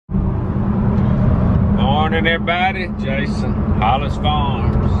morning, everybody. Jason, Hollis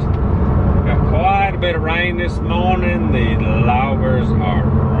Farms. Got quite a bit of rain this morning. The loggers are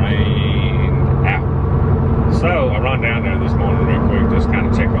rained out. So I run down there this morning real quick, just kind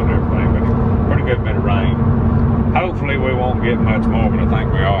of check on everything, but pretty good bit of rain. Hopefully we won't get much more, but I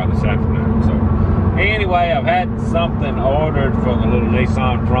think we are this afternoon. So anyway, I've had something ordered for the little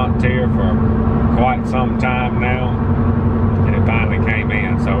Nissan Frontier for quite some time now, and it finally came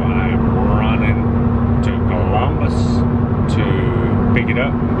in. So I am running to Columbus to pick it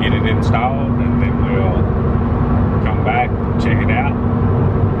up, get it installed, and then we'll come back, check it out,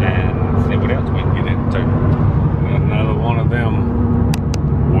 and see what else we can get into. Another one of them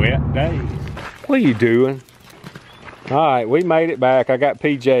wet days. What are you doing? All right, we made it back. I got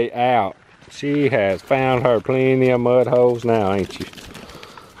PJ out. She has found her plenty of mud holes now, ain't you?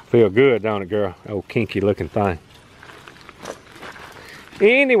 Feel good, don't it, girl? Old kinky looking thing.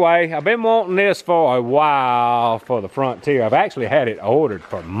 Anyway, I've been wanting this for a while for the Frontier. I've actually had it ordered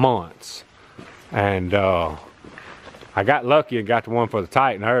for months. And I got lucky and got the one for the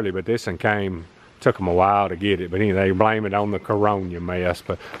Titan early, but this one came, took them a while to get it. But anyway, they blame it on the corona mess.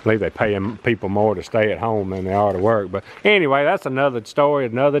 But I believe they pay people more to stay at home than they are to work. But anyway, that's another story,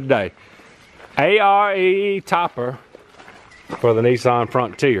 another day. A.R.E. topper for the Nissan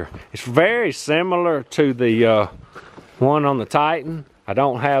Frontier. It's very similar to the one on the Titan. I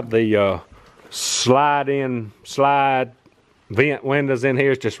don't have the slide vent windows in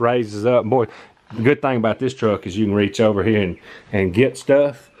here. It just raises up. Boy, the good thing about this truck is you can reach over here and get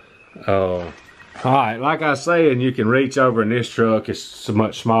stuff. All right, like I was saying, you can reach over in this truck. It's so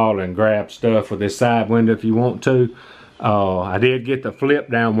much smaller and grab stuff with this side window if you want to. I did get the flip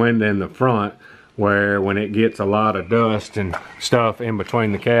down window in the front, where when it gets a lot of dust and stuff in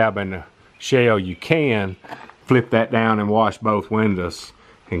between the cab and the shell, you can flip that down and wash both windows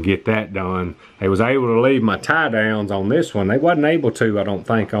and get that done. They was able to leave my tie downs on this one. They wasn't able to, I don't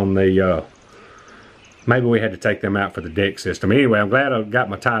think, on the maybe we had to take them out for the deck system. Anyway, I'm glad I got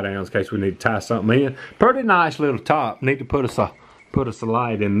my tie downs in case we need to tie something in. Pretty nice little top. Need to put us a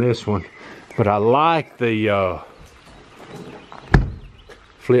light in this one. But I like the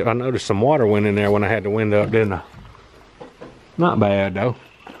flip. I noticed some water went in there when I had the window up, didn't I? Not bad though.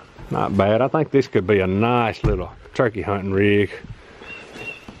 Not bad. I think this could be a nice little turkey hunting rig.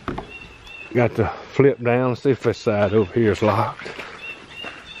 Got the flip down. Let's see if this side over here is locked.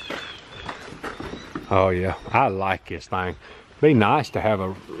 Oh yeah, I like this thing. Be nice to have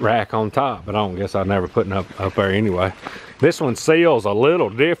a rack on top, but I don't guess I'd never put it up there anyway. This one seals a little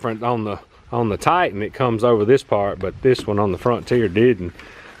different on the Titan. It comes over this part, but this one on the Frontier didn't.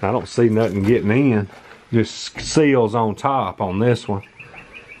 I don't see nothing getting in. Just seals on top on this one.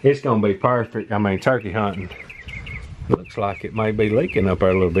 It's gonna be perfect. I mean, turkey hunting. Looks like it may be leaking up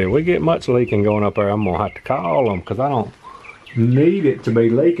there a little bit. We get much leaking going up there, I'm gonna have to call them because I don't need it to be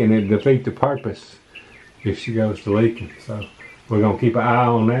leaking. It'd defeat the purpose if she goes to leaking. So we're gonna keep an eye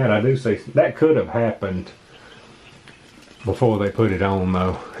on that. I do see that could have happened before they put it on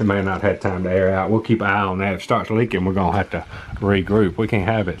though. It may not have had time to air out. We'll keep an eye on that. If it starts leaking, we're gonna have to regroup. We can't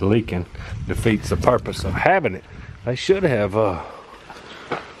have it leaking. Defeats the purpose of having it. They should have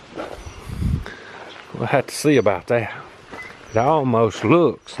we'll have to see about that. It almost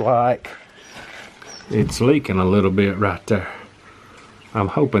looks like it's leaking a little bit right there. I'm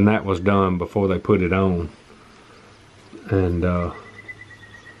hoping that was done before they put it on and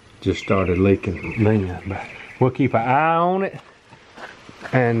just started leaking then. But we'll keep an eye on it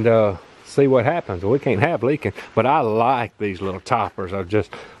and see what happens. We can't have leaking, but I like these little toppers. I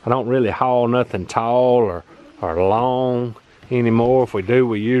don't really haul nothing tall or long anymore. If we do,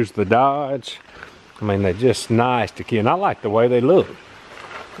 we use the Dodge. I mean, they're just nice to keep, and I like the way they look.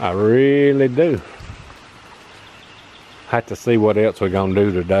 I really do. Have to see what else we're gonna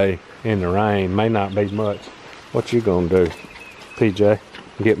do today in the rain. May not be much. What you gonna do, PJ?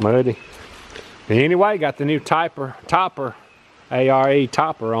 Get muddy? Anyway, got the new topper, A.R.E.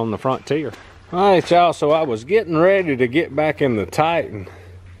 topper on the Frontier. All right, y'all, so I was getting ready to get back in the Titan.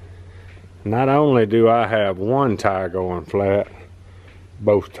 Not only do I have one tire going flat,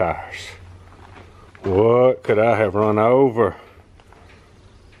 both tires. What could I have run over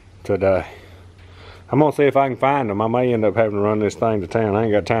today? I'm gonna see if I can find them. I may end up having to run this thing to town. I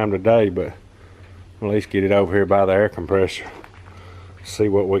ain't got time today, but at least get it over here by the air compressor. See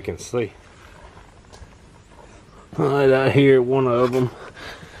what we can see. All right, I hear one of them.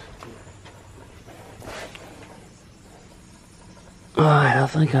 All right, I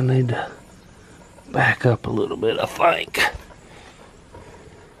think I need to back up a little bit, I think.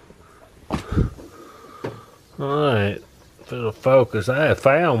 All right, If it'll focus. I had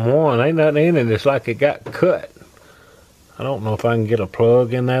found one. Ain't nothing in it. It's like it got cut. I don't know if I can get a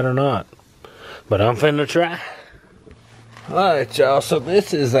plug in that or not. But I'm finna try. Alright, y'all. So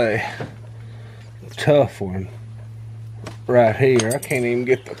this is a tough one right here. I can't even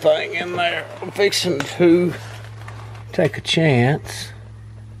get the thing in there. I'm fixing to take a chance.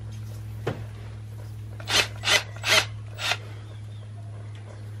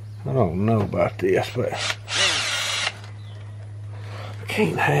 I don't know about this, but I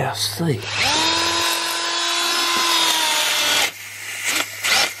can't half see.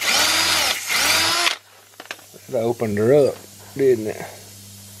 It opened her up, didn't it?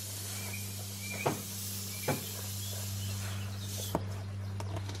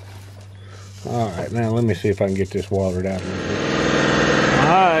 Alright, now let me see if I can get this watered out a little bit.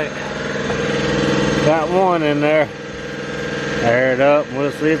 Alright, got one in there. Air it up and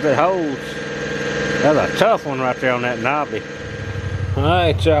we'll see if it holds. That's a tough one right there on that knobby.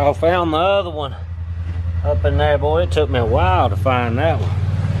 Alright, y'all, found the other one up in there. Boy, it took me a while to find that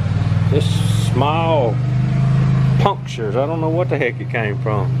one. Just small punctures. I don't know what the heck it came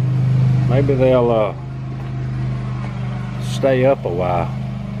from. Maybe they'll stay up a while.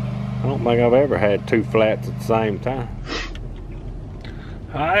 I don't think I've ever had two flats at the same time.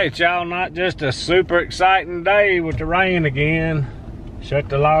 Alright, y'all, not just a super exciting day with the rain again. Shut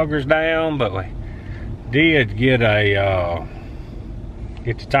the loggers down, but we did get a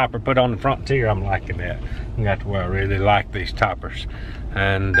get the topper put on the front tier. I'm liking that. I got to where I really like these toppers.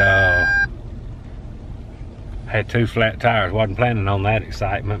 And had two flat tires. Wasn't planning on that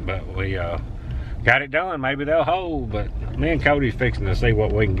excitement, but we got it done. Maybe they'll hold, but me and Cody's fixing to see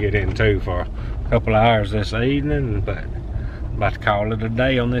what we can get into for a couple of hours this evening. But about to call it a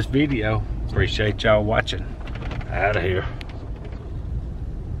day on this video. Appreciate y'all watching. Out of here.